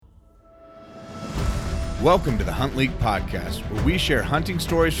Welcome to the Hunt League podcast, where we share hunting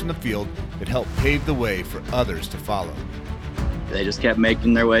stories from the field that help pave the way for others to follow. They just kept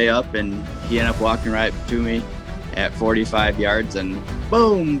making their way up, and he ended up walking right to me at 45 yards, and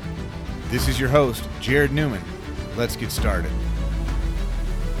boom! This is your host, Jared Newman. Let's get started.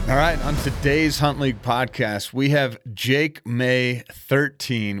 All right, on today's Hunt League podcast, we have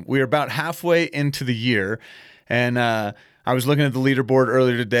JakeMay13. We are about halfway into the year, and I was looking at the leaderboard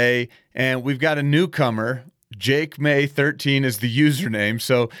earlier today, and we've got a newcomer. JakeMay13 is the username.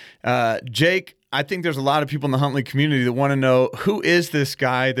 So, Jake, I think there's a lot of people in the Hunt League community that want to know, who is this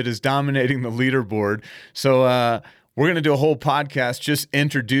guy that is dominating the leaderboard? So, we're going to do a whole podcast just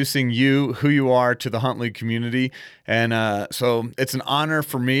introducing you, who you are, to the Hunt League community. And so it's an honor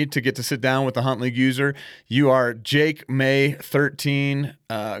for me to get to sit down with the Hunt League user. You are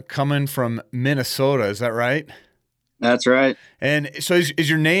JakeMay13, coming from Minnesota. Is that right? That's right. And so is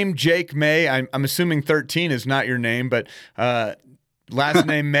your name Jake May? I'm assuming 13 is not your name, but last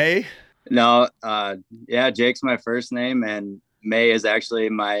name May? No, yeah, Jake's my first name, and May is actually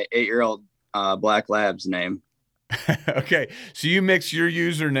my 8-year-old Black Lab's name. Okay, so you mix your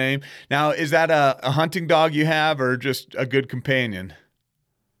username. Now, is that a hunting dog you have, or just a good companion?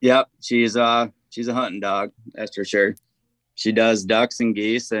 Yep, she's a hunting dog, that's for sure. She does ducks and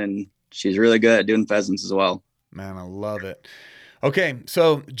geese, and she's really good at doing pheasants as well. Man, I love it. Okay,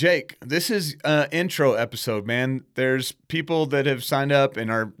 so Jake, this is an intro episode, man. There's people that have signed up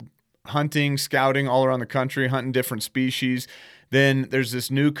and are hunting, scouting all around the country, hunting different species. Then there's this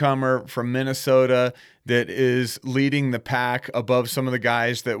newcomer from Minnesota that is leading the pack above some of the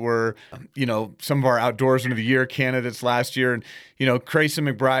guys that were, some of our Outdoorsman of the Year candidates last year. And, Grayson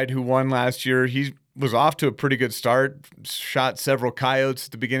McBride, who won last year, he was off to a pretty good start, shot several coyotes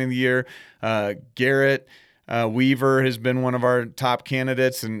at the beginning of the year. Garrett Weaver has been one of our top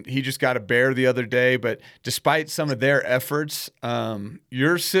candidates, and he just got a bear the other day. But despite some of their efforts,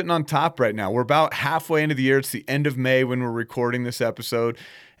 you're sitting on top right now. We're about halfway into the year. It's the end of May when we're recording this episode,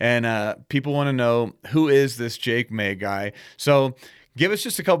 and people want to know, who is this Jake May guy? So give us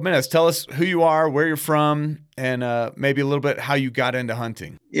just a couple minutes. Tell us who you are, where you're from, and maybe a little bit how you got into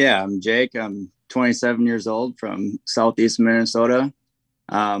hunting. Yeah, I'm Jake. I'm 27 years old from southeast Minnesota.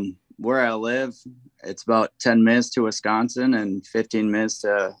 Where I live, it's about 10 minutes to Wisconsin and 15 minutes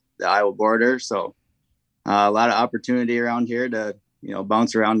to the Iowa border. So a lot of opportunity around here to,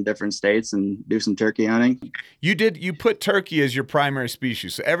 bounce around different states and do some turkey hunting. You put turkey as your primary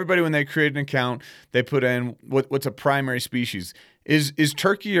species. So everybody, when they create an account, they put in what's a primary species. Is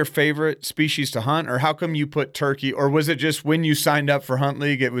turkey your favorite species to hunt, or how come you put turkey? Or was it just when you signed up for Hunt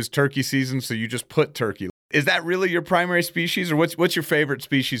League, it was turkey season, so you just put turkey? Is that really your primary species, or what's your favorite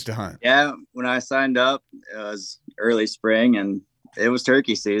species to hunt? Yeah, when I signed up, it was early spring, and it was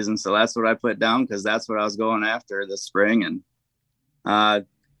turkey season, so that's what I put down because that's what I was going after this spring. And I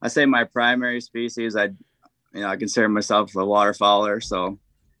say my primary species, I consider myself a waterfowler. So,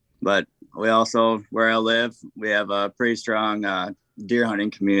 but we also, where I live, we have a pretty strong deer hunting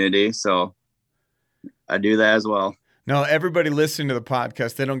community, so I do that as well. No, everybody listening to the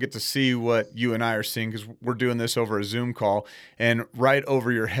podcast, they don't get to see what you and I are seeing because we're doing this over a Zoom call. And right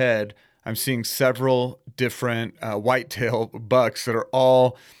over your head, I'm seeing several different whitetail bucks that are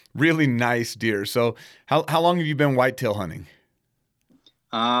all really nice deer. So how long have you been whitetail hunting?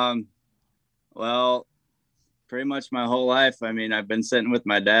 Well, pretty much my whole life. I mean, I've been sitting with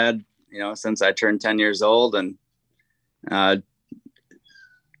my dad, since I turned 10 years old. And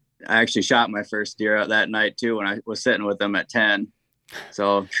I actually shot my first deer out that night too when I was sitting with them at 10.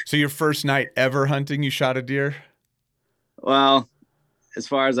 So your first night ever hunting, you shot a deer? Well, as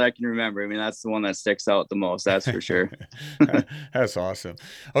far as I can remember, I mean, that's the one that sticks out the most, that's for sure. That's awesome.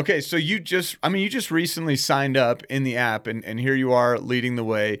 Okay, so you just recently signed up in the app, and here you are leading the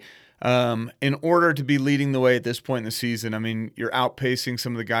way. In order to be leading the way at this point in the season, I mean, you're outpacing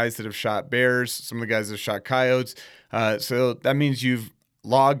some of the guys that have shot bears, some of the guys that have shot coyotes. So that means you've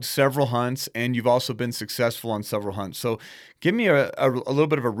logged several hunts, and you've also been successful on several hunts. So give me a little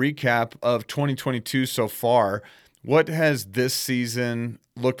bit of a recap of 2022 so far. What has this season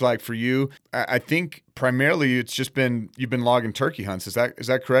looked like for you? I think primarily it's just you've been logging turkey hunts. Is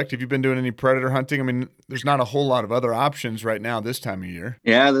that correct? Have you been doing any predator hunting? I mean, there's not a whole lot of other options right now this time of year.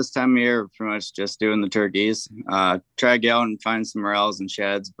 Yeah, this time of year, pretty much just doing the turkeys. Try to get out and find some morels and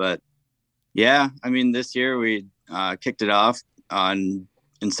sheds. But yeah, I mean, this year we kicked it off in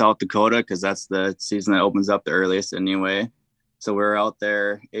South Dakota because that's the season that opens up the earliest anyway. So we were out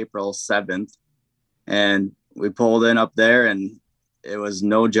there April 7th, and we pulled in up there, and it was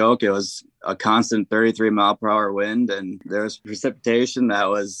no joke. It was a constant 33 mile per hour wind, and there was precipitation that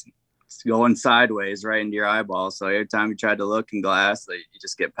was going sideways right into your eyeball. So every time you tried to look in glass, you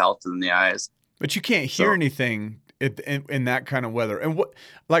just get pelted in the eyes. But you can't hear anything in that kind of weather. And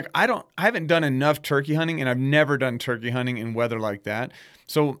I haven't done enough turkey hunting, and I've never done turkey hunting in weather like that.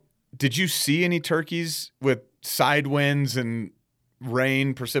 So did you see any turkeys with side winds and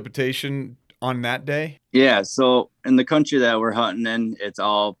rain, precipitation on that day? Yeah. So in the country that we're hunting in, it's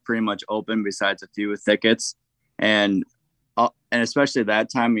all pretty much open besides a few thickets. And especially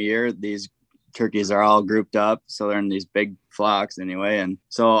that time of year, these turkeys are all grouped up. So they're in these big flocks anyway. And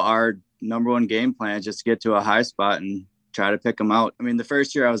so our number one game plan is just to get to a high spot and try to pick them out. I mean, the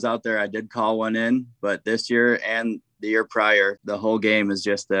first year I was out there, I did call one in, but this year and the year prior, the whole game is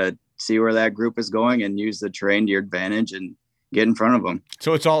just to see where that group is going and use the terrain to your advantage and get in front of them.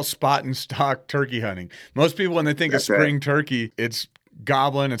 So it's all spot and stock turkey hunting. Most people, when they think of spring turkey, it's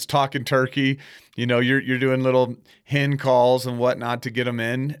gobbling, it's talking turkey. You're doing little hen calls and whatnot to get them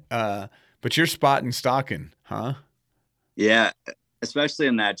in. But you're spot and stocking, huh? Yeah, especially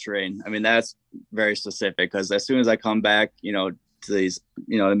in that terrain. I mean, that's very specific because as soon as I come back, to these,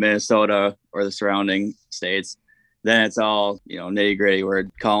 the Minnesota or the surrounding states, then it's all, nitty gritty. We're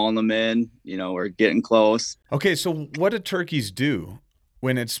calling them in, we're getting close. Okay. So what do turkeys do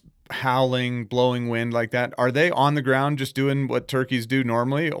when it's howling, blowing wind like that? Are they on the ground just doing what turkeys do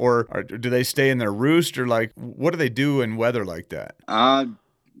normally, or do they stay in their roost, or what do they do in weather like that?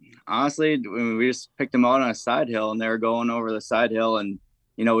 Honestly, we just picked them out on a side hill and they were going over the side hill, and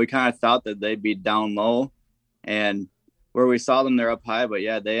we kind of thought that they'd be down low, and where we saw them, they're up high, but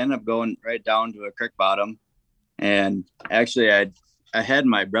yeah, they end up going right down to a creek bottom. And actually I had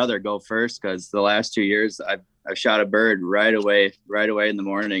my brother go first because the last 2 years I've shot a bird right away in the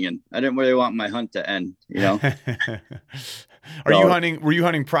morning, and I didn't really want my hunt to end. Were you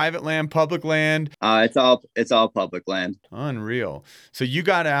hunting private land, public land? It's all public land. Unreal. So you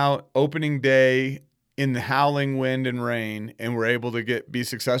got out opening day in the howling wind and rain and were able to be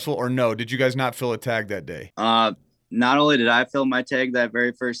successful, or no? Did you guys not fill a tag that day? Not only did I fill my tag that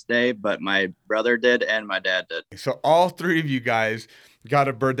very first day, but my brother did and my dad did. So all three of you guys got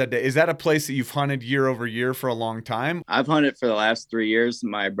a bird that day. Is that a place that you've hunted year over year for a long time? I've hunted for the last 3 years.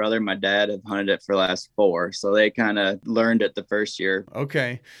 My brother and my dad have hunted it for the last 4. So they kind of learned it the first year.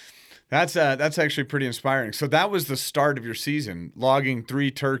 Okay. That's actually pretty inspiring. So that was the start of your season, logging 3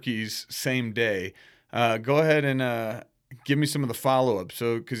 turkeys same day. Go ahead and give me some of the follow-up.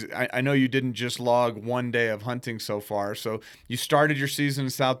 So, because I know you didn't just log one day of hunting so far. So you started your season in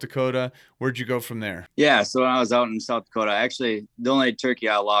South Dakota. Where'd you go from there? Yeah, so when I was out in South Dakota, actually, the only turkey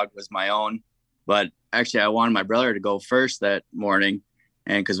I logged was my own. But actually, I wanted my brother to go first that morning,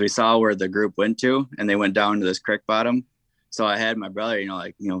 and because we saw where the group went to, and they went down to this creek bottom. So I had my brother,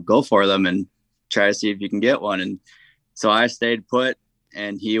 go for them and try to see if you can get one. And so I stayed put,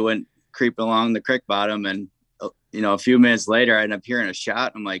 and he went creeping along the creek bottom, and a few minutes later, I ended up hearing a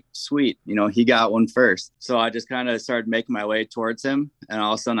shot. I'm like, sweet, he got one first. So I just kind of started making my way towards him. And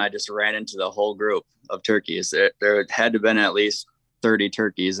all of a sudden, I just ran into the whole group of turkeys. There had to have been at least 30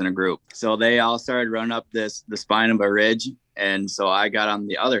 turkeys in a group. So they all started running up the spine of a ridge. And so I got on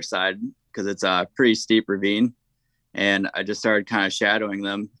the other side because it's a pretty steep ravine. And I just started kind of shadowing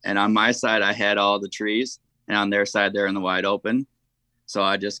them. And on my side, I had all the trees. And on their side, they're in the wide open. So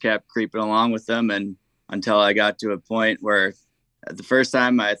I just kept creeping along with them, and until I got to a point where the first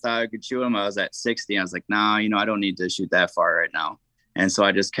time I thought I could shoot him, I was at 60. I was like, nah, I don't need to shoot that far right now. And so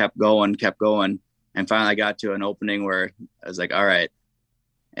I just kept going. And finally I got to an opening where I was like, all right.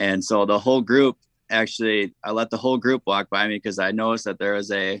 And so the whole group, actually, I let the whole group walk by me because I noticed that there was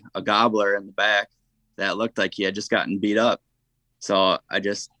a gobbler in the back that looked like he had just gotten beat up. So I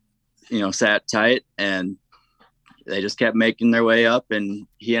just, sat tight, and they just kept making their way up, and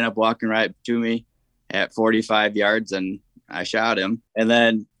he ended up walking right to me at 45 yards, and I shot him. And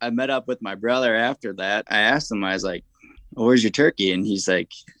then I met up with my brother after that. I asked him, I was like, well, where's your turkey? And he's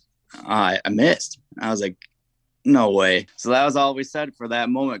like, I missed. I was like, no way. So that was all we said for that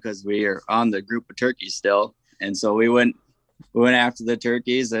moment, because we are on the group of turkeys still. And so we went after the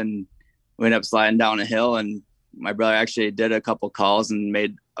turkeys, and we ended up sliding down a hill, and my brother actually did a couple calls and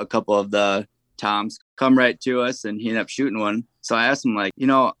made a couple of the toms come right to us, and he ended up shooting one. So I asked him, like,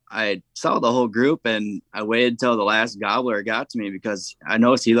 I saw the whole group, and I waited till the last gobbler got to me because I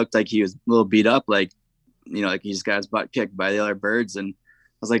noticed he looked like he was a little beat up, like he just got his butt kicked by the other birds. And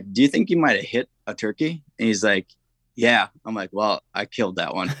I was like, do you think you might have hit a turkey? And he's like, yeah. I'm like, well, I killed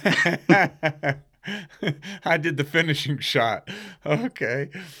that one. I did the finishing shot. Okay.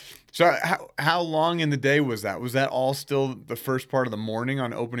 So how long in the day was that? Was that all still the first part of the morning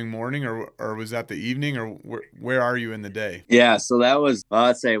on opening morning, or was that the evening, or where are you in the day? Yeah, so that was, well,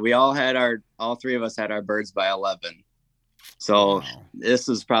 let's say we all three of us had our birds by 11. So Wow. this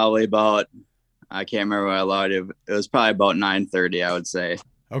was probably about, I can't remember what I logged it. It was probably about 9:30, I would say,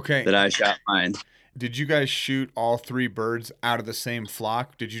 Okay. that I shot mine. Did you guys shoot all three birds out of the same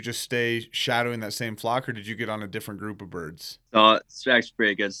flock? Did you just stay shadowing that same flock, or did you get on a different group of birds? So it's actually a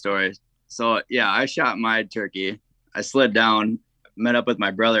pretty good story. So yeah, I shot my turkey. I slid down, met up with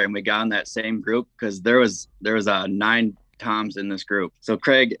my brother, and we got in that same group because there was 9 toms in this group. So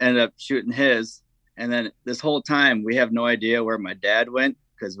Craig ended up shooting his, and then this whole time we have no idea where my dad went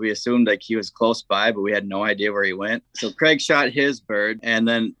because we assumed like he was close by, but we had no idea where he went. So Craig shot his bird, and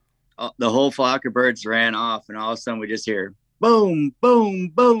then the whole flock of birds ran off, and all of a sudden we just hear boom, boom,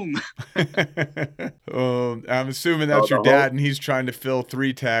 boom. I'm assuming So that's your the whole dad, and he's trying to fill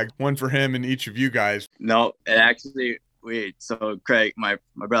 3 tags, one for him and each of you guys. No, it actually so Craig, my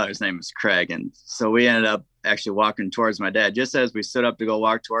brother's name is Craig, and so we ended up actually walking towards my dad. Just as we stood up to go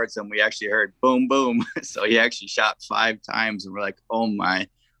walk towards him, we actually heard boom, boom. So he actually shot 5 times, and we're like, oh my,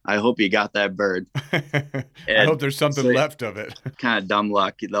 I hope he got that bird. I hope there's something so left of it. kind of dumb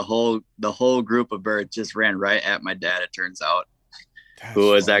luck. The whole group of birds just ran right at my dad. It turns out, That's who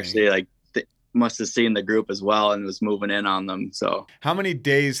was funny. actually like must have seen the group as well and was moving in on them. So How many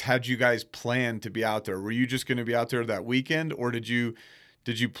days had you guys planned to be out there? Were you just going to be out there that weekend, or did you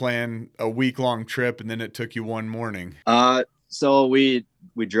plan a week-long trip and then it took you one morning? So we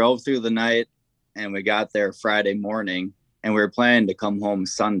drove through the night and we got there Friday morning, and we were planning to come home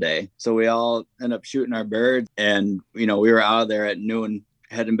Sunday. So we all ended up shooting our birds, and we were out of there at noon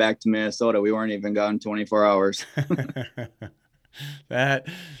heading back to Minnesota. We weren't even gone 24 hours. That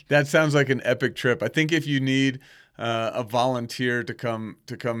sounds like an epic trip. I think if you need a volunteer to come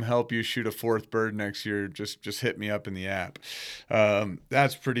help you shoot a fourth bird next year, just hit me up in the app.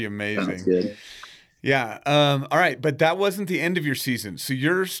 That's pretty Sounds amazing. good. Yeah. All right, but that wasn't the end of your season. So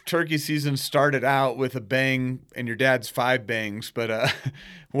your turkey season started out with a bang, and your dad's 5 bangs. But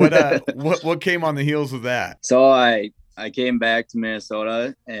what came on the heels of that? So I came back to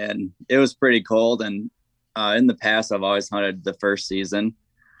Minnesota, and it was pretty cold. And in the past, I've always hunted the first season,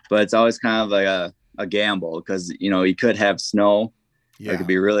 but it's always kind of like a gamble because you could have snow, or it could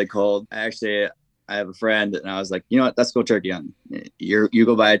be really cold. Actually, I have a friend, and I was like, you know what, let's go turkey hunting. You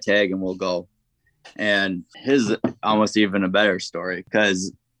go buy a tag, and we'll go. And his almost even a better story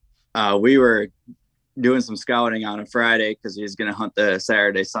because we were doing some scouting on a Friday because he's going to hunt the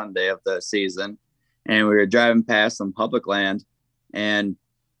Saturday, Sunday of the season. And we were driving past some public land, and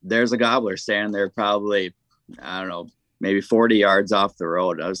there's a gobbler standing there probably, I don't know, maybe 40 yards off the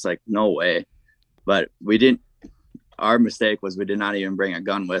road. I was like, no way. But our mistake was we did not even bring a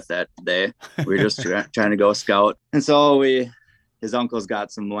gun with that day. We were just trying to go scout. And so his uncle's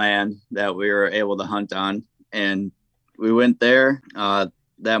got some land that we were able to hunt on. And we went there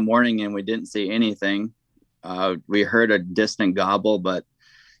that morning, and we didn't see anything. We heard a distant gobble, but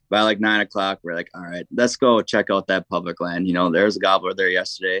by like 9 o'clock, we're like, all right, let's go check out that public land. There's a gobbler there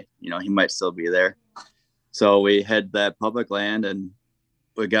yesterday. He might still be there. So we had that public land, and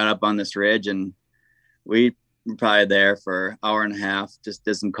we got up on this ridge, and we were probably there for an hour and a half, just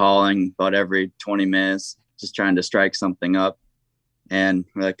did some calling about every 20 minutes, just trying to strike something up. And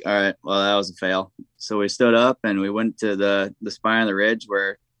we're like, all right, well, that was a fail. So we stood up and we went to the spine of the ridge,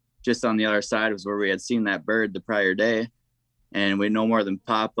 where just on the other side was where we had seen that bird the prior day. And we no more than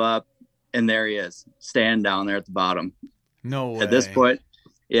pop up, and there he is, standing down there at the bottom. No way. At this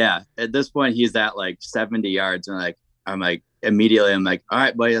point, he's at like 70 yards. And I'm like, immediately, I'm like, all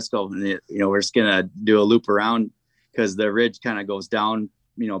right, buddy, let's go. And we're just going to do a loop around because the ridge kind of goes down,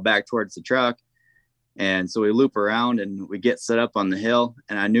 back towards the truck. And so we loop around and we get set up on the hill.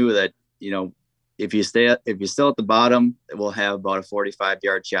 And I knew that, if you're still at the bottom, we'll have about a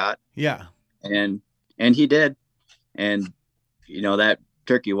 45-yard shot. Yeah. And he did. And, that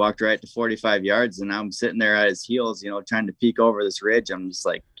turkey walked right to 45 yards, and I'm sitting there at his heels, trying to peek over this ridge. I'm just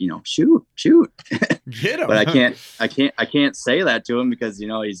like, shoot. Get him. But I can't say that to him because,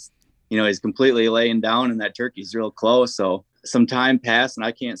 he's completely laying down, and that turkey's real close. So some time passed, and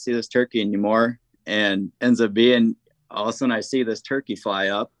I can't see this turkey anymore. And ends up being, all of a sudden I see this turkey fly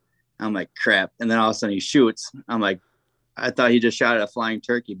up. I'm like, crap. And then all of a sudden he shoots. I'm like, I thought he just shot at a flying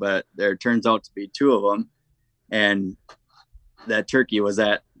turkey, but there turns out to be 2 of them. And that turkey was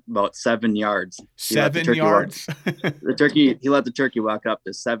at about 7 yards. 7 yards? He let the turkey walk up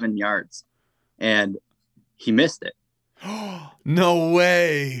to 7 yards, and he missed it. No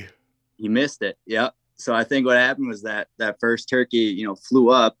way. He missed it. Yep. So I think what happened was that first turkey, flew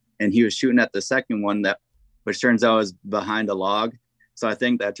up, and he was shooting at the second one which turns out was behind a log. So I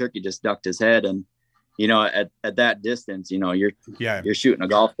think that turkey just ducked his head, and at that distance, you're shooting a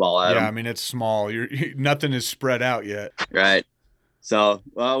golf ball at him. Yeah, I mean, it's small. Nothing is spread out yet. Right. So,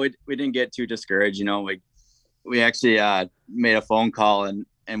 well, we didn't get too discouraged. We actually made a phone call,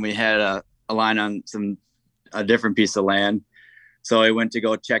 and we had a line on a different piece of land. So I went to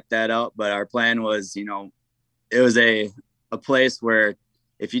go check that out. But our plan was, it was a place where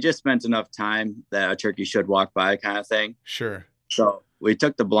if you just spent enough time, that a turkey should walk by, kind of thing. Sure. So we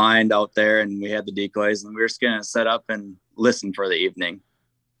took the blind out there, and we had the decoys, and we were just going to set up and listen for the evening.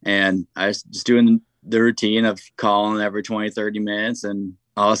 And I was just doing the routine of calling every 20, 30 minutes. And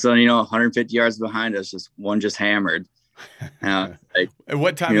all of a sudden, 150 yards behind us, one just hammered. And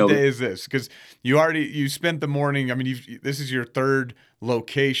what time of day is this? Because you spent the morning. I mean, this is your third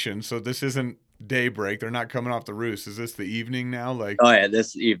location, so this isn't daybreak. They're not coming off the roost. Is this the evening now? Oh yeah,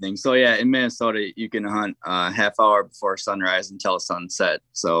 this evening. So yeah, in Minnesota, you can hunt half hour before sunrise until sunset.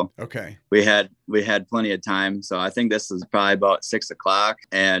 So okay, we had plenty of time. So I think this is probably about 6 o'clock,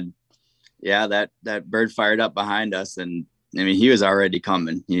 and yeah, that bird fired up behind us, and I mean, he was already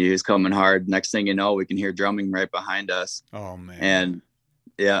coming. He was coming hard. Next thing you know, we can hear drumming right behind us. Oh man! And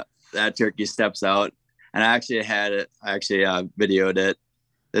yeah, that turkey steps out, and I actually videoed it.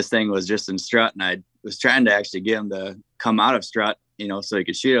 This thing was just in strut, and I was trying to actually get him to come out of strut, so he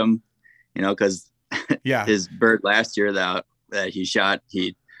could shoot him, because his bird last year that he shot,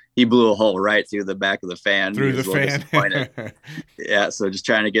 he blew a hole right through the back of the fan. Through the fan. Yeah. So just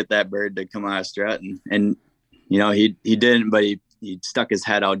trying to get that bird to come out of strut, and he didn't, but he stuck his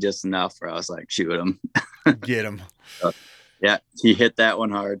head out just enough where I was like, shoot him. Get him. So, yeah. He hit that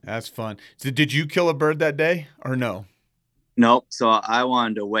one hard. That's fun. So did you kill a bird that day or no? Nope. So I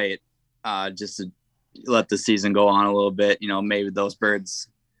wanted to wait, just to let the season go on a little bit. Maybe those birds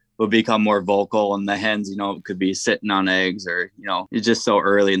will become more vocal, and the hens, could be sitting on eggs, or, it's just so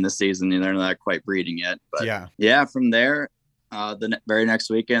early in the season, they're not quite breeding yet. But yeah, from there, the very next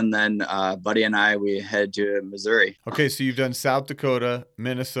weekend, then Buddy and we head to Missouri. Okay. So you've done South Dakota,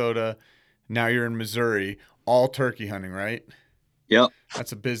 Minnesota. Now you're in Missouri, all turkey hunting, right? Yep.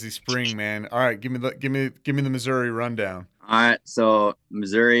 That's a busy spring, man. All right. Give me the Missouri rundown. All right. So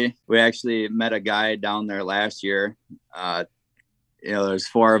Missouri, we actually met a guy down there last year. There's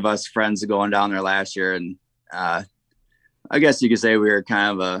 4 of us friends going down there last year. And I guess you could say we were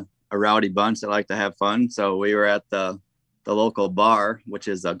kind of a rowdy bunch that like to have fun. So we were at the local bar, which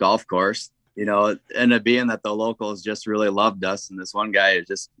is a golf course. It ended up being that the locals just really loved us. And this one guy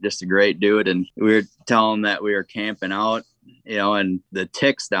is just a great dude. And we were telling him that we were camping out, and the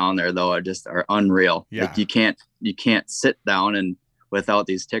ticks down there, though, are unreal. Yeah. Like you can't sit down and without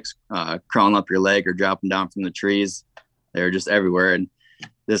these ticks crawling up your leg or dropping down from the trees. They're just everywhere. And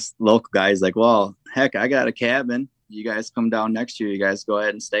this local guy is like, well, heck, I got a cabin. You guys come down next year. You guys go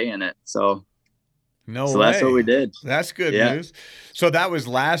ahead and stay in it. So that's what we did. That's good news. So that was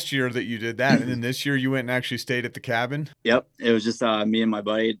last year that you did that. And then this year you went and actually stayed at the cabin? Yep. It was just me and my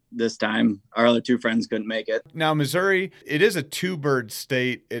buddy this time. Our other 2 friends couldn't make it. Now, Missouri, it is a 2-bird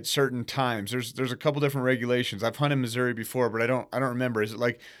state at certain times. There's a couple different regulations. I've hunted Missouri before, but I don't remember. Is it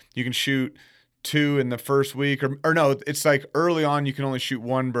like you can shoot 2 in the first week or no, it's like early on you can only shoot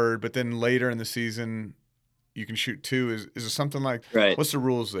 1 bird, but then later in the season you can shoot 2. Is it something like, right? What's the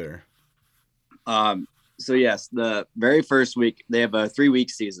rules there? So yes, the very first week, they have a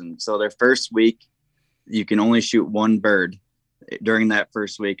 3-week season. So their first week, you can only shoot 1 bird during that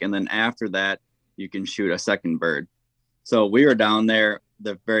first week. And then after that, you can shoot a second bird. So we were down there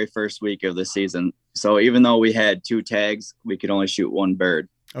the very first week of the season. So even though we had 2 tags, we could only shoot 1 bird.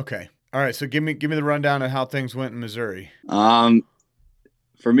 Okay. All right. So give me the rundown of how things went in Missouri.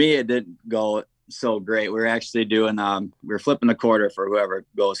 For me, it didn't go so great. We were actually doing we were flipping the quarter for whoever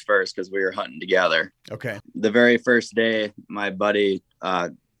goes first, because we were hunting together. Okay. The very first day, my buddy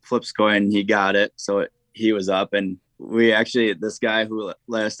flips coin, he got it, so he was up, and we actually, this guy who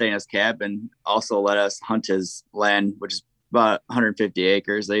let us stay in his cabin also let us hunt his land, which is about 150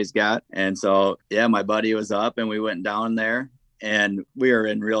 acres that he's got. And so yeah, my buddy was up, and we went down there, and we were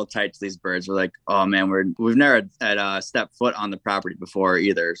in real tight to these birds. We're like, oh man, we've never had stepped foot on the property before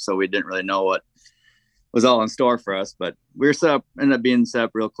either, so we didn't really know what was all in store for us. But we were ended up being set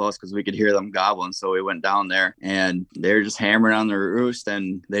up real close because we could hear them gobbling. So we went down there, and they were just hammering on the roost,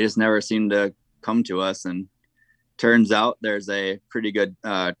 and they just never seemed to come to us. And turns out there's a pretty good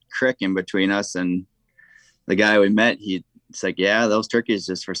creek in between us, and the guy we met, he's like, yeah, those turkeys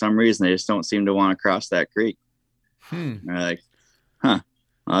just for some reason they just don't seem to want to cross that creek. And we're like, huh,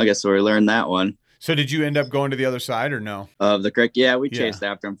 well, I guess we learned that one. So did you end up going to the other side or no? of the creek. Yeah, we Yeah. chased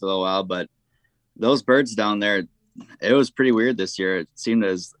after them for a little while, but those birds down there, it was pretty weird this year. It seemed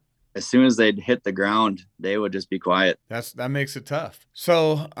as soon as they'd hit the ground, they would just be quiet. That makes it tough.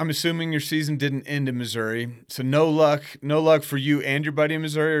 So I'm assuming your season didn't end in Missouri. So no luck for you and your buddy in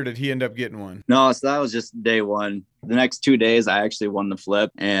Missouri, or did he end up getting one? No, so that was just day one. The next 2 days, I actually won the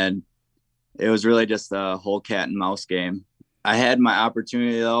flip, and it was really just a whole cat and mouse game. I had my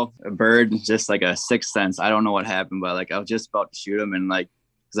opportunity though. A bird, just like a sixth sense. I don't know what happened, but like I was just about to shoot him, and like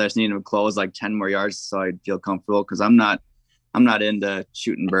because I just needed him to close like 10 more yards so I'd feel comfortable. Because I'm not into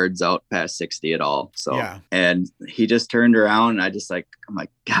shooting birds out past 60 at all. So Yeah. and he just turned around, and I'm like,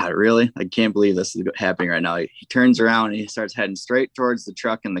 God, really? I can't believe this is happening right now. He turns around and he starts heading straight towards the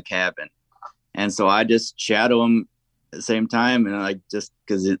truck in the cabin, and so I just shadow him at the same time, and like just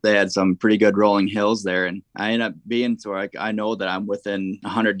because they had some pretty good rolling hills there, and I end up being so like I know that I'm within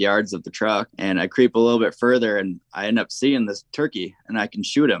 100 yards of the truck, and I creep a little bit further, and I end up seeing this turkey, and I can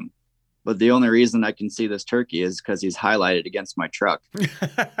shoot him. But the only reason I can see this turkey is because he's highlighted against my truck.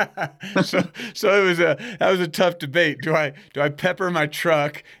 So that was a tough debate. Do I pepper my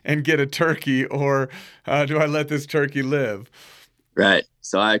truck and get a turkey, or do I let this turkey live? Right.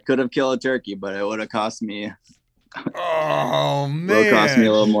 So I could have killed a turkey, but it would have cost me Oh will cost me a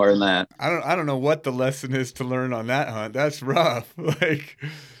man. little more than that. I don't know what the lesson is to learn on that hunt. That's rough. Like,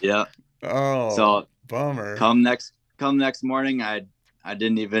 Yeah. oh, So bummer. come next morning, I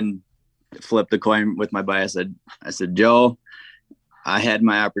didn't even flip the coin with my buddy. I said, Joe, I had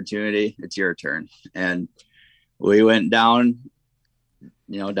my opportunity. It's your turn. And we went down,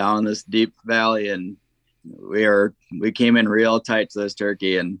 down this deep valley, and we came in real tight to this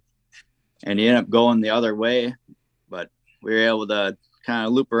turkey, and he ended up going the other way, but we were able to kind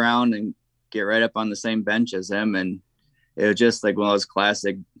of loop around and get right up on the same bench as him. And it was just like one of those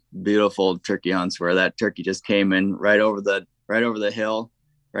classic, beautiful turkey hunts where that turkey just came in right over the hill,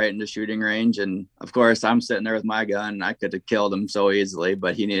 right into shooting range. And of course, I'm sitting there with my gun, and I could have killed him so easily,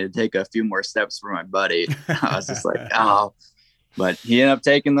 but he needed to take a few more steps for my buddy. I was just like, oh, but he ended up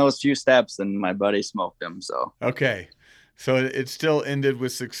taking those few steps, and my buddy smoked him. So Okay. So it still ended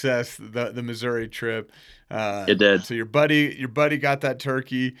with success, the Missouri trip. it did. So your buddy got that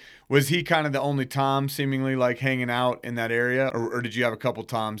turkey. Was he kind of the only Tom seemingly like hanging out in that area, or did you have a couple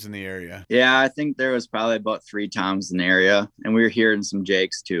Toms in the area? Yeah, I think there was probably about 3 Toms in the area, and we were hearing some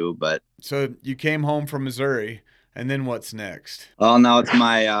Jakes too. But So you came home from Missouri, and then what's next? well, now it's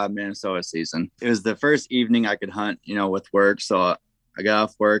my Minnesota season. It was the first evening I could hunt, with work. So I got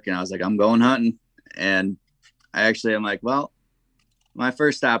off work, and I was like, I'm going hunting. And I'm like, well, my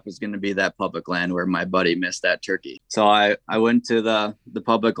first stop was going to be that public land where my buddy missed that turkey. So I went to the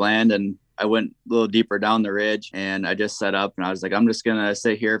public land, and I went a little deeper down the ridge, and I just set up, and I was like, I'm just going to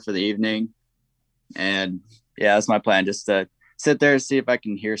sit here for the evening. And yeah, that's my plan. Just to sit there, see if I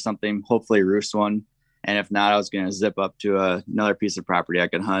can hear something, hopefully roost one. And if not, I was going to zip up to another piece of property I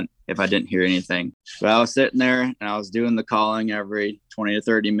could hunt if I didn't hear anything. But I was sitting there, and I was doing the calling every 20 to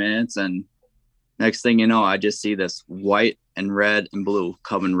 30 minutes. And next thing you know, I just see this white and red and blue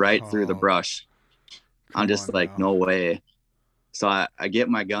coming right through the brush. I'm just like, no way. So I get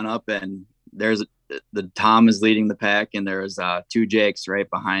my gun up, and the Tom is leading the pack, and there's 2 Jakes right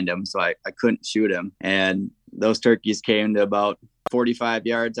behind him. So I couldn't shoot him. And those turkeys came to about 45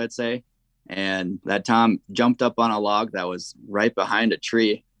 yards, I'd say. And that Tom jumped up on a log that was right behind a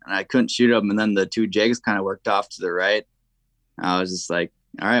tree, and I couldn't shoot him. And then the 2 Jakes kind of worked off to the right. I was just like,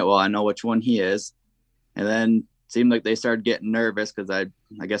 all right, well, I know which one he is. And then it seemed like they started getting nervous because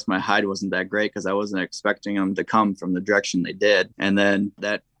I guess my hide wasn't that great because I wasn't expecting them to come from the direction they did. And then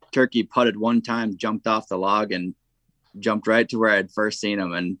that turkey putted one time, jumped off the log, and jumped right to where I'd first seen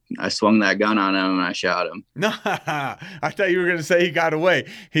him. And I swung that gun on him, and I shot him. No, I thought you were going to say he got away.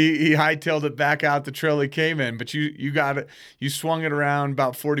 He hightailed it back out the trail he came in, but you got it. You swung it around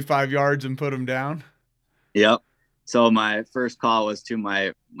about 45 yards and put him down. Yep. So my first call was to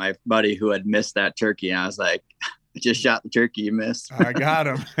my buddy who had missed that turkey. And I was like, I just shot the turkey you missed. I got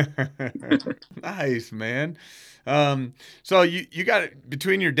him. Nice, man. So you got it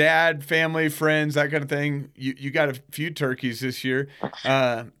between your dad, family, friends, that kind of thing. You got a few turkeys this year.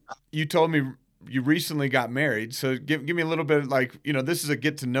 You told me you recently got married. So give me a little bit of like, this is a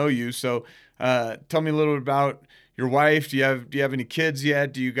get to know you. So tell me a little bit about your wife. Do you have any kids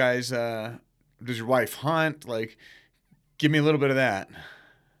yet? Do you guys does your wife hunt? Like, give me a little bit of that.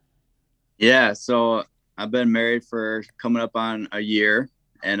 Yeah. So I've been married for coming up on a year,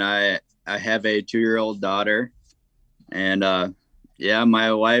 and I have a 2-year-old daughter. And yeah,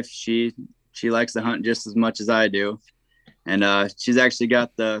 my wife, she likes to hunt just as much as I do. and she's actually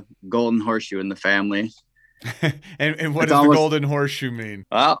got the golden horseshoe in the family. And what It's does the almost, golden horseshoe mean?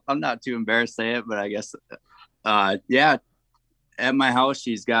 well, I'm not too embarrassed to say it, but I guess, yeah, at my house,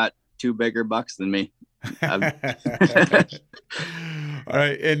 she's got two bigger bucks than me. All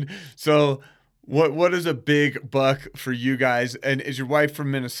right. And so what is a big buck for you guys? And is your wife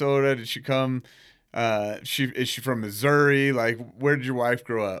from Minnesota? Did she come is she from Missouri? Like where did your wife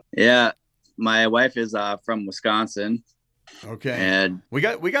grow up? Yeah, my wife is from Wisconsin, Okay. and We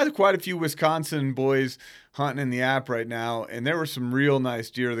got quite a few Wisconsin boys hunting in the app right now, and there were some real nice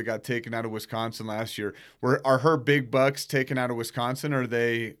deer that got taken out of Wisconsin last year. Are her big bucks taken out of Wisconsin, or are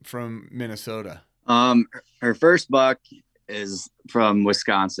they from Minnesota? um, her first buck is from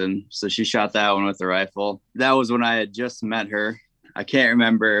Wisconsin, so she shot that one with a rifle. That was when I had just met her. I can't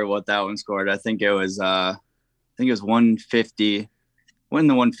remember what that one scored. I think it was 150, in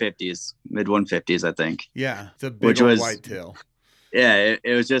the 150s, mid 150s, I think. Yeah, it's a big Which old was, whitetail. yeah,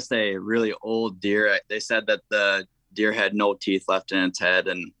 it was just a really old deer. They said that the deer had no teeth left in its head,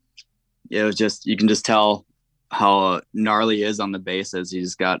 and it was just, you can just tell how gnarly he is on the bases.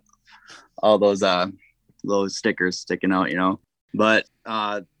 He's got all those little stickers sticking out, But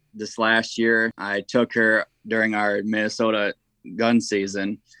this last year, I took her during our Minnesota gun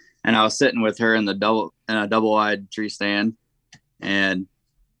season, and I was sitting with her in a double wide tree stand, and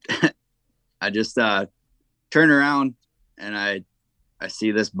I just turn around and I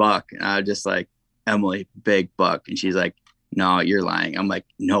see this buck, and I just like, Emily, big buck, and she's like, no, you're lying. I'm like,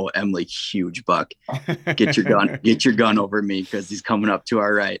 no, Emily, huge buck. Get your gun over me because he's coming up to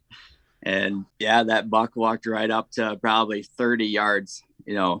our right. And yeah, that buck walked right up to probably 30 yards,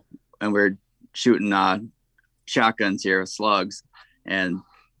 and we're shooting shotguns here with slugs. And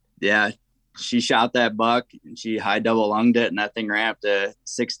yeah, she shot that buck and she high double lunged it, and that thing ran up to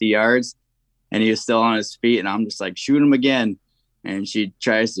 60 yards, and he was still on his feet. And I'm just like, shoot him again. And she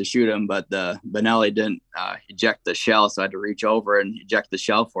tries to shoot him, but the Benelli didn't eject the shell. So I had to reach over and eject the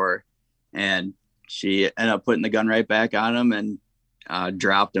shell for her. And she ended up putting the gun right back on him and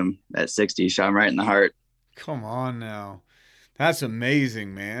dropped him at 60, shot him right in the heart. Come on now. That's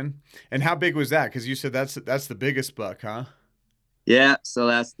amazing, man. And how big was that? Because you said that's the biggest buck, huh? Yeah, so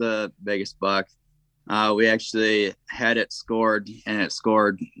that's the biggest buck. We actually had it scored, and it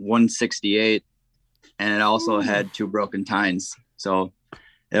scored 168, and it also Ooh. had two broken tines. So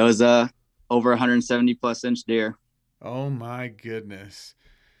it was over 170 plus inch deer. Oh my goodness.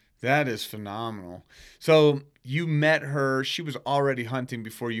 That is phenomenal. So you met her, she was already hunting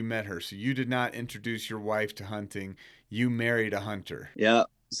before you met her. So you did not introduce your wife to hunting. You married a hunter. Yeah.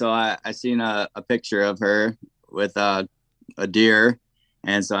 So I seen a picture of her with a deer,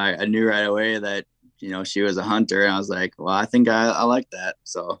 and so I knew right away that she was a hunter, and I was like, well, I think I like that.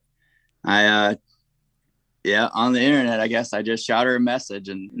 So I yeah, on the internet, I guess I just shot her a message,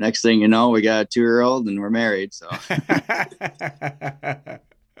 and next thing you know, we got a 2-year-old and we're married. So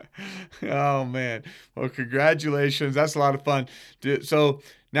Oh man. Well, congratulations. That's a lot of fun. So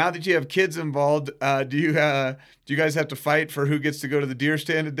now that you have kids involved, do you guys have to fight for who gets to go to the deer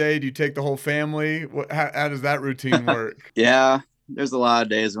stand today? Do you take the whole family? How does that routine work? yeah, there's a lot of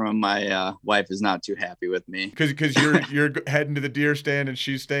days when my wife is not too happy with me. Because you're heading to the deer stand and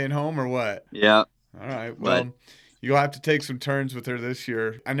she's staying home, or what? Yeah, All right. but Well, you'll have to take some turns with her this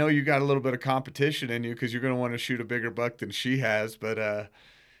year. I know you got a little bit of competition in you because you're going to want to shoot a bigger buck than she has, but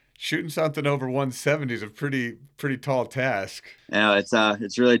shooting something over 170 is a pretty tall task.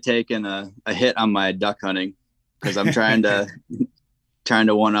 it's really taken a hit on my duck hunting because I'm trying to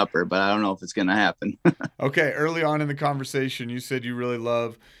one up her, but I don't know if it's gonna happen. Okay, early on in the conversation, you said you really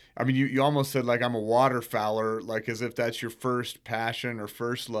love. I mean, you almost said like I'm a waterfowler, like as if that's your first passion or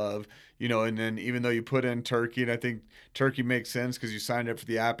first love, And then even though you put in turkey, and I think turkey makes sense because you signed up for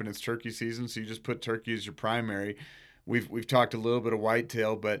the app and it's turkey season, so you just put turkey as your primary. We've talked a little bit of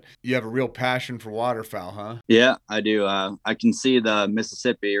whitetail, but you have a real passion for waterfowl, huh? Yeah, I do. I can see the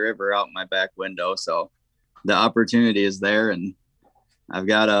Mississippi River out my back window, so the opportunity is there, and I've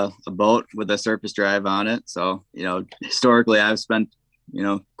got a boat with a surface drive on it. So, historically I've spent,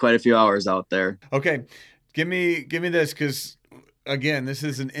 quite a few hours out there. Okay, give me this because again, this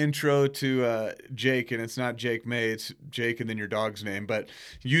is an intro to Jake, and it's not Jake May, it's Jake and then your dog's name, but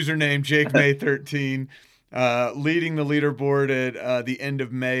username JakeMay13, leading the leaderboard at the end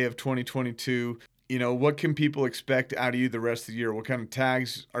of May of 2022. What can people expect out of you the rest of the year? What kind of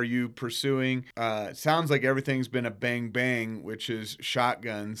tags are you pursuing? It sounds like everything's been a bang bang, which is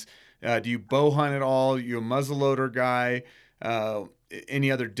shotguns. Do you bow hunt at all? You a muzzleloader guy?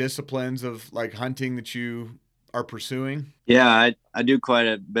 Any other disciplines of like hunting that you are pursuing? Yeah, I do quite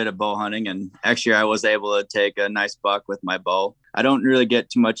a bit of bow hunting, and actually I was able to take a nice buck with my bow. I don't really get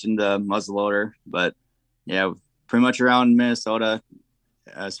too much into muzzleloader, but yeah, pretty much around Minnesota,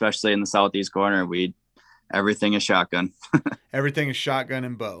 especially in the southeast corner, everything is shotgun. Everything is shotgun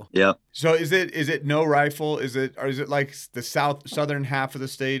and bow. Yep. So is it no rifle? Is it like the southern half of the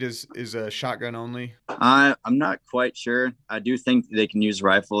state is a shotgun only? I'm not quite sure. I do think they can use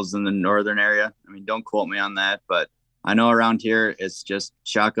rifles in the northern area. I mean, don't quote me on that, but I know around here it's just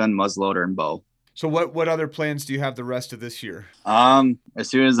shotgun, muzzleloader, and bow. So what other plans do you have the rest of this year? As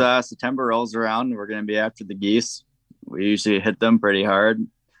soon as September rolls around, we're going to be after the geese. We usually hit them pretty hard.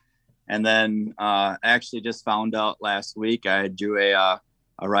 And then I actually just found out last week I drew a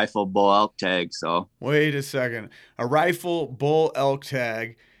rifle bull elk tag. So wait a second, a rifle bull elk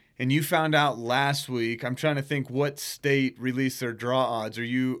tag, and you found out last week. I'm trying to think what state released their draw odds. Are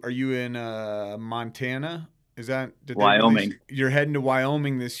you in Montana? Is that Wyoming? You're heading to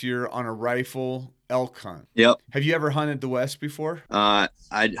Wyoming this year on a rifle elk hunt. Yep. Have you ever hunted the West before? I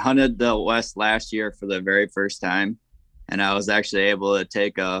hunted the West last year for the very first time, and I was actually able to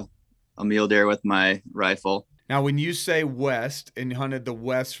take a mule deer with my rifle. Now, when you say West and hunted the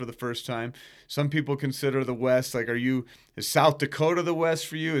West for the first time, some people consider the West like, is South Dakota the West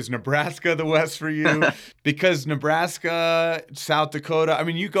for you? Is Nebraska the West for you? Because Nebraska, South Dakota, I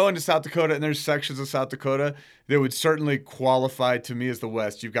mean, you go into South Dakota and there's sections of South Dakota that would certainly qualify to me as the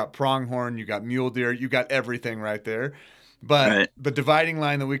West. You've got pronghorn, you've got mule deer, you got everything right there. But right. The dividing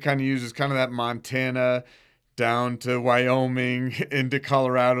line that we kind of use is kind of that Montana down to Wyoming, into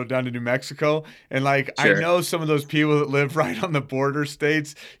Colorado, down to New Mexico. And like, sure. I know some of those people that live right on the border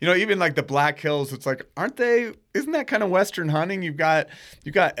states, even like the Black Hills, it's like, isn't that kind of Western hunting? You've got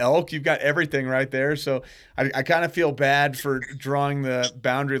elk, you've got everything right there. So I kind of feel bad for drawing the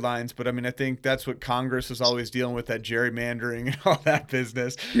boundary lines, but I mean, I think that's what Congress is always dealing with, that gerrymandering and all that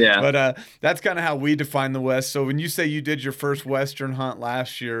business. Yeah. But that's kind of how we define the West. So when you say you did your first Western hunt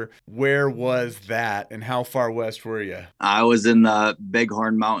last year, where was that and how far west were you? I was in the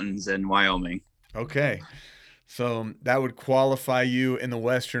Bighorn Mountains in Wyoming. Okay. So that would qualify you in the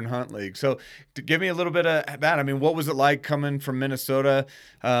Western Hunt League. So to give me a little bit of that. I mean, what was it like coming from Minnesota?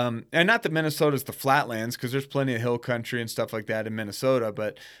 And not that Minnesota's the flatlands, because there's plenty of hill country and stuff like that in Minnesota.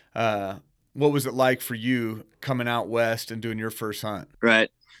 But what was it like for you coming out west and doing your first hunt? Right.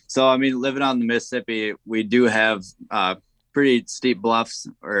 So, I mean, living on the Mississippi, we do have pretty steep bluffs,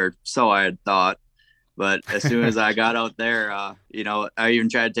 or so I had thought. But as soon as I got out there, I even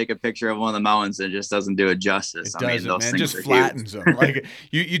tried to take a picture of one of the mountains, and it just doesn't do it justice. It doesn't, man. It just flattens them. Like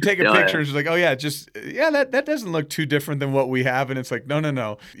you take a picture and it's like, oh yeah, that doesn't look too different than what we have. And it's like,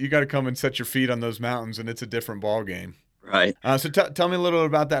 no. You got to come and set your feet on those mountains, and it's a different ball game. Right. So tell me a little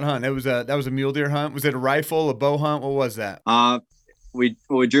about that hunt. That was a mule deer hunt. Was it a rifle, a bow hunt? What was that? What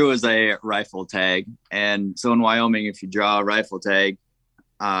we drew was a rifle tag. And so in Wyoming, if you draw a rifle tag,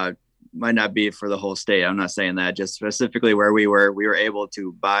 might not be for the whole state. I'm not saying that. Just specifically where we were able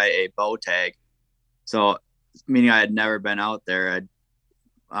to buy a bow tag. So, meaning I had never been out there.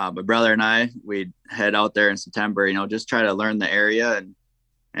 My brother and we'd head out there in September, just try to learn the area.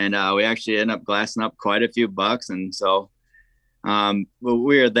 And we actually ended up glassing up quite a few bucks. And so we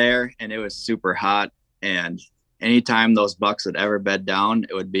were there, and it was super hot. And anytime those bucks would ever bed down,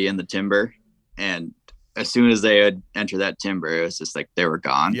 it would be in the timber. And as soon as they would enter that timber, it was just like they were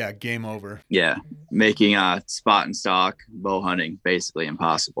gone. Yeah, game over. Yeah, making spot and stalk bow hunting basically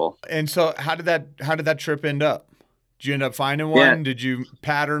impossible. And so, how did that trip end up? Did you end up finding one? Yeah. Did you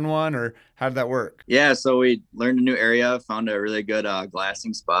pattern one, or how did that work? Yeah, so we learned a new area, found a really good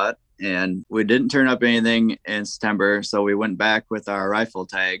glassing spot, and we didn't turn up anything in September. So we went back with our rifle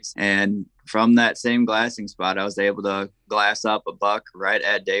tags, and from that same glassing spot, I was able to glass up a buck right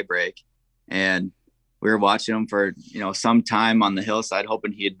at daybreak, and we were watching him for, some time on the hillside,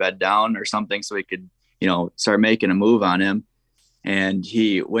 hoping he'd bed down or something so we could, start making a move on him. And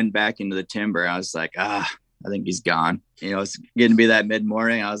he went back into the timber. I was like, I think he's gone. It's getting to be that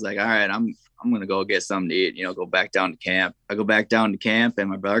mid-morning. I was like, all right, I'm going to go get something to eat, go back down to camp. I go back down to camp, and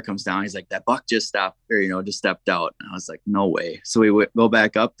my brother comes down. He's like, that buck just stopped, or, just stepped out. And I was like, no way. So we go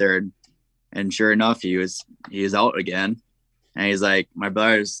back up there, and sure enough, he was out again. And he's like, my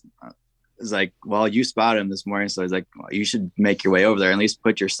brother's is like, well, you spotted him this morning. So he's like, well, you should make your way over there, at least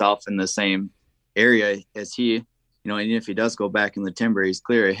put yourself in the same area as he, and if he does go back in the timber, he's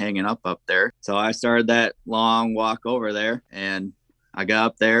clearly hanging up there. So I started that long walk over there, and I got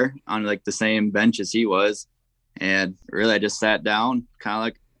up there on like the same bench as he was. And really I just sat down, kind of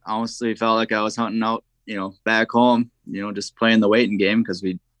like, honestly felt like I was hunting out, back home, just playing the waiting game, because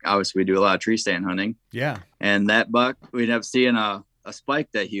we obviously we do a lot of tree stand hunting. Yeah. And that buck, we ended up seeing a spike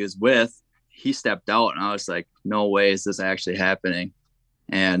that he was with. He stepped out, and I was like, no way is this actually happening.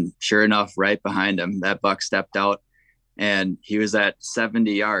 And sure enough, right behind him, that buck stepped out, and he was at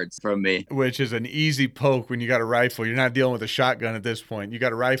 70 yards from me. Which is an easy poke when you got a rifle. You're not dealing with a shotgun at this point. You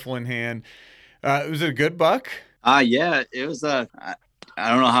got a rifle in hand. Was it a good buck? Yeah, it was I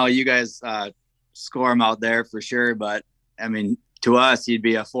don't know how you guys score him out there for sure, but I mean, to us, he'd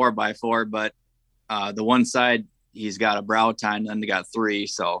be a 4x4, but the one side, he's got a brow tine, and then they got 3.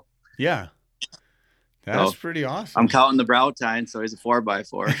 So yeah, that's pretty awesome. I'm counting the brow tine, so he's a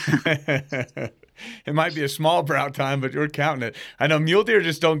 4x4. It might be a small brow tine, but you're counting it. I know mule deer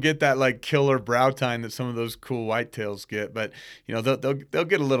just don't get that like killer brow tine that some of those cool whitetails get, but you know they'll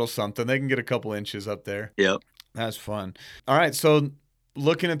get a little something. They can get a couple inches up there. Yep, that's fun. All right, so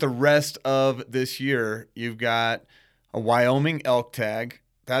looking at the rest of this year, you've got a Wyoming elk tag.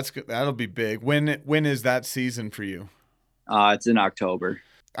 That'll be big. When is that season for you? It's in October.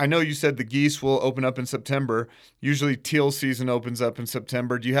 I know you said the geese will open up in September. Usually teal season opens up in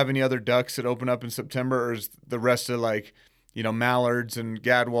September. Do you have any other ducks that open up in September, or is the rest of like, you know, mallards and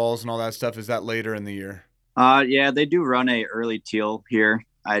gadwalls and all that stuff, is that later in the year? Yeah, they do run a early teal here.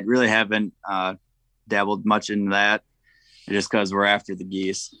 I really haven't dabbled much in that just because we're after the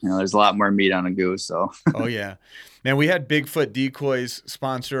geese. You know, there's a lot more meat on a goose. So. Oh, yeah. Man, we had Bigfoot Decoys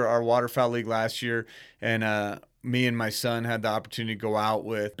sponsor our waterfowl league last year, and me and my son had the opportunity to go out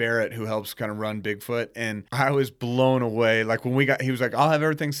with Barrett, who helps kind of run Bigfoot. And I was blown away. Like when he was like, I'll have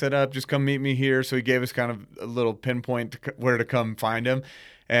everything set up. Just come meet me here. So he gave us kind of a little pinpoint to where to come find him.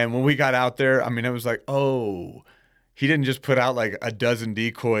 And when we got out there, I mean, it was like, oh, he didn't just put out like a dozen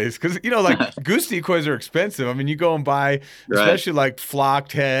decoys. Cause you know, like goose decoys are expensive. I mean, you go and buy, especially like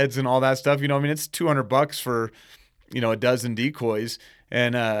flocked heads and all that stuff, you know, I mean, it's $200 for, you know, a dozen decoys.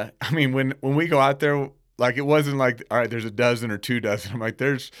 And I mean, when we go out there, like it wasn't like, all right, there's a dozen or 2 dozen. I'm like,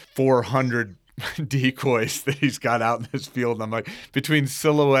 there's 400 decoys that he's got out in this field. And I'm like, between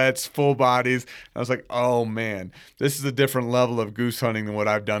silhouettes, full bodies, I was like, oh man, this is a different level of goose hunting than what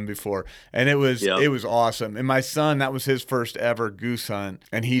I've done before. And it was awesome. And my son, that was his first ever goose hunt,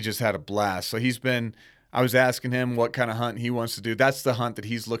 and he just had a blast. So I was asking him what kind of hunt he wants to do. That's the hunt that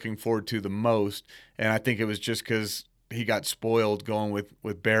he's looking forward to the most. And I think it was just because he got spoiled going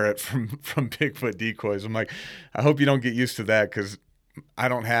with Barrett from Bigfoot Decoys. I'm like, I hope you don't get used to that, because I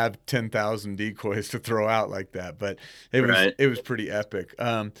don't have 10,000 decoys to throw out like that. But it was pretty epic.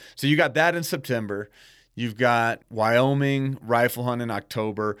 So you got that in September. You've got Wyoming rifle hunt in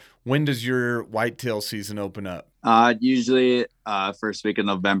October. When does your whitetail season open up? Usually first week of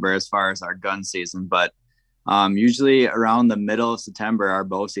November as far as our gun season, but usually around the middle of September, our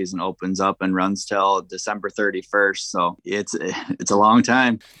bow season opens up and runs till December 31st. So it's a long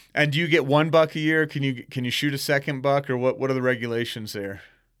time. And do you get 1 buck a year? Can you shoot a second buck, or what are the regulations there?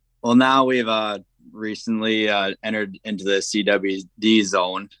 Well, now we've recently entered into the CWD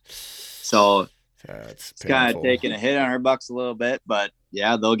zone. So it's kind of taking a hit on our bucks a little bit, but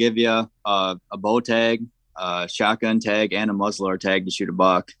yeah, they'll give you a bow tag, a shotgun tag, and a muzzleloader tag to shoot a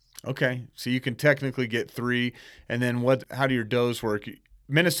buck. Okay, so you can technically get 3, and then how do your does work?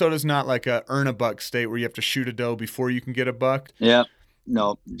 Minnesota's not like a earn a buck state where you have to shoot a doe before you can get a buck. Yeah,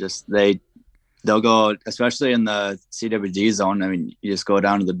 no, just they'll go, especially in the CWD zone. I mean, you just go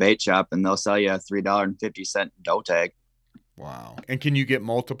down to the bait shop and they'll sell you a $3.50 doe tag. Wow! And can you get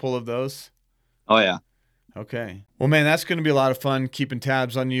multiple of those? Oh yeah. Okay. Well, man, that's going to be a lot of fun keeping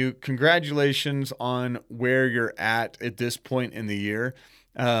tabs on you. Congratulations on where you're at this point in the year.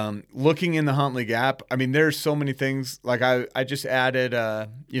 Looking in the Hunt League app, I mean, there's so many things. Like I just added,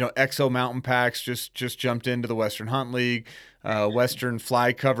 Exo mountain packs just jumped into the Western Hunt League. Western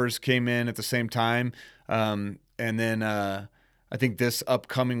fly covers came in at the same time. And then I think this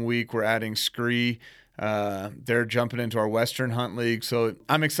upcoming week we're adding scree. They're jumping into our Western Hunt League. So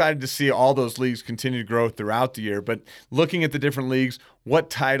I'm excited to see all those leagues continue to grow throughout the year. But looking at the different leagues,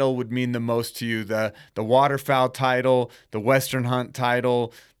 what title would mean the most to you? The waterfowl title, the Western Hunt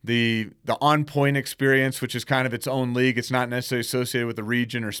title, the On Point experience, which is kind of its own league. It's not necessarily associated with the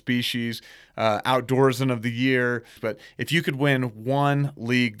region or species, Outdoorsman of the year. But if you could win one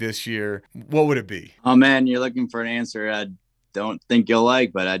league this year, what would it be? Oh man, you're looking for an answer I don't think you'll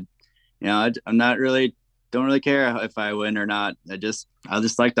like, but I'm not really, don't really care if I win or not. I just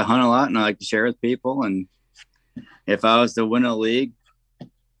like to hunt a lot, and I like to share with people. And if I was to win a league,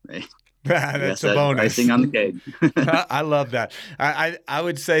 That's a bonus. Icing on the cake. I love that. I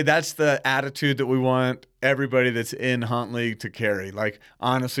would say that's the attitude that we want everybody that's in Hunt League to carry. Like,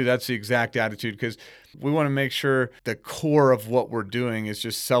 honestly, that's the exact attitude, because we want to make sure the core of what we're doing is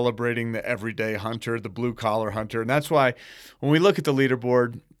just celebrating the everyday hunter, the blue collar hunter. And that's why when we look at the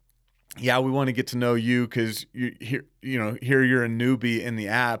leaderboard, yeah, we want to get to know you, because here you're a newbie in the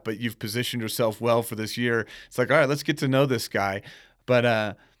app, but you've positioned yourself well for this year. It's like, all right, let's get to know this guy. But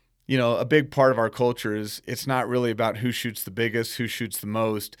a big part of our culture is it's not really about who shoots the biggest, who shoots the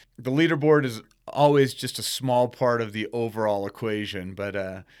most. The leaderboard is always just a small part of the overall equation. But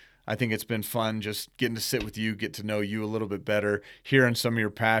I think it's been fun just getting to sit with you, get to know you a little bit better, hearing some of your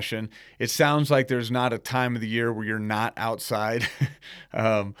passion. It sounds like there's not a time of the year where you're not outside.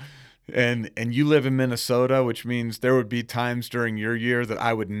 And you live in Minnesota, which means there would be times during your year that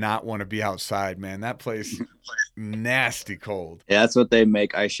I would not want to be outside, man. That place, nasty cold. Yeah, that's what they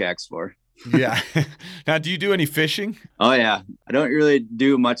make ice shacks for. Yeah. Now, do you do any fishing? Oh, yeah. I don't really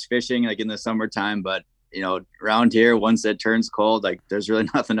do much fishing like in the summertime, but, around here, once it turns cold, like there's really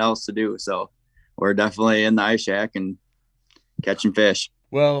nothing else to do. So we're definitely in the ice shack and catching fish.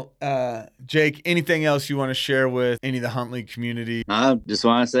 Well, Jake, anything else you want to share with any of the Hunt League community? I just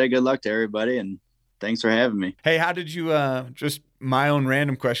want to say good luck to everybody, and thanks for having me. Hey, how did you, just my own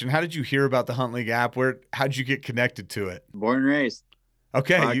random question, how did you hear about the Hunt League app? How did you get connected to it? Born and raised.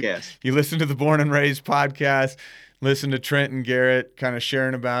 Okay. You listen to the Born and Raised podcast, listen to Trent and Garrett kind of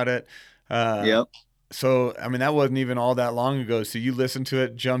sharing about it. Yep. So, I mean, that wasn't even all that long ago. So you listened to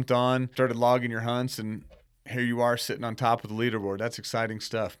it, jumped on, started logging your hunts, and here you are sitting on top of the leaderboard. That's exciting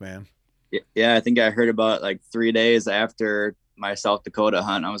stuff, man. Yeah, I think I heard about it like 3 days after my South Dakota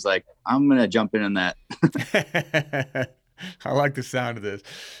hunt. I was like, I'm going to jump in on that. I like the sound of this.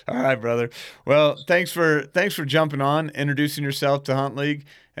 All right, brother. Well, thanks for jumping on, introducing yourself to Hunt League.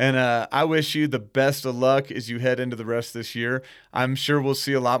 And I wish you the best of luck as you head into the rest of this year. I'm sure we'll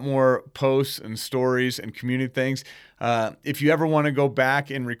see a lot more posts and stories and community things. If you ever want to go back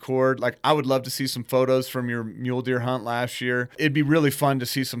and record, like, I would love to see some photos from your mule deer hunt last year. It'd be really fun to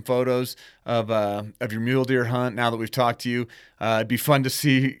see some photos of your mule deer hunt now that we've talked to you. It'd be fun to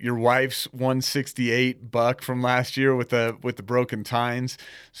see your wife's 168 buck from last year with the broken tines.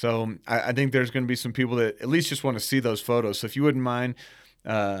 So I think there's going to be some people that at least just want to see those photos. So if you wouldn't mind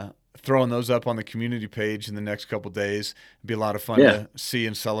throwing those up on the community page in the next couple days, it'd be a lot of fun to see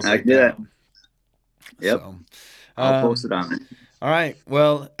and celebrate that. Yep. So, I'll post it on it. All right.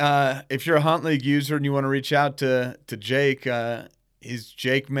 Well, if you're a Hunt League user and you want to reach out to Jake, he's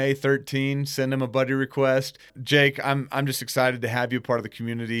JakeMay13. Send him a buddy request. Jake, I'm just excited to have you part of the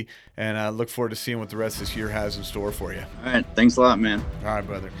community, and I look forward to seeing what the rest of this year has in store for you. All right. Thanks a lot, man. All right,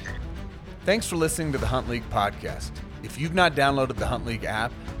 brother. Thanks for listening to the Hunt League podcast. If you've not downloaded the Hunt League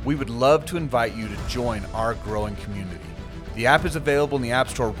app, we would love to invite you to join our growing community. The app is available in the App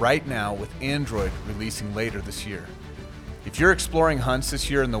Store right now, with Android releasing later this year. If you're exploring hunts this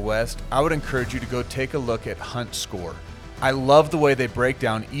year in the West, I would encourage you to go take a look at Hunt Score. I love the way they break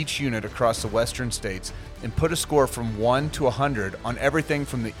down each unit across the Western states and put a score from 1 to 100 on everything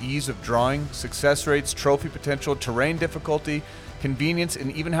from the ease of drawing, success rates, trophy potential, terrain difficulty, convenience,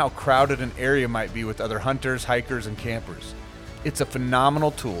 and even how crowded an area might be with other hunters, hikers, and campers. It's a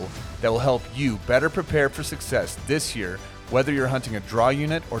phenomenal tool that will help you better prepare for success this year, whether you're hunting a draw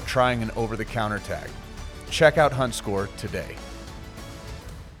unit or trying an over-the-counter tag. Check out Hunt Score today.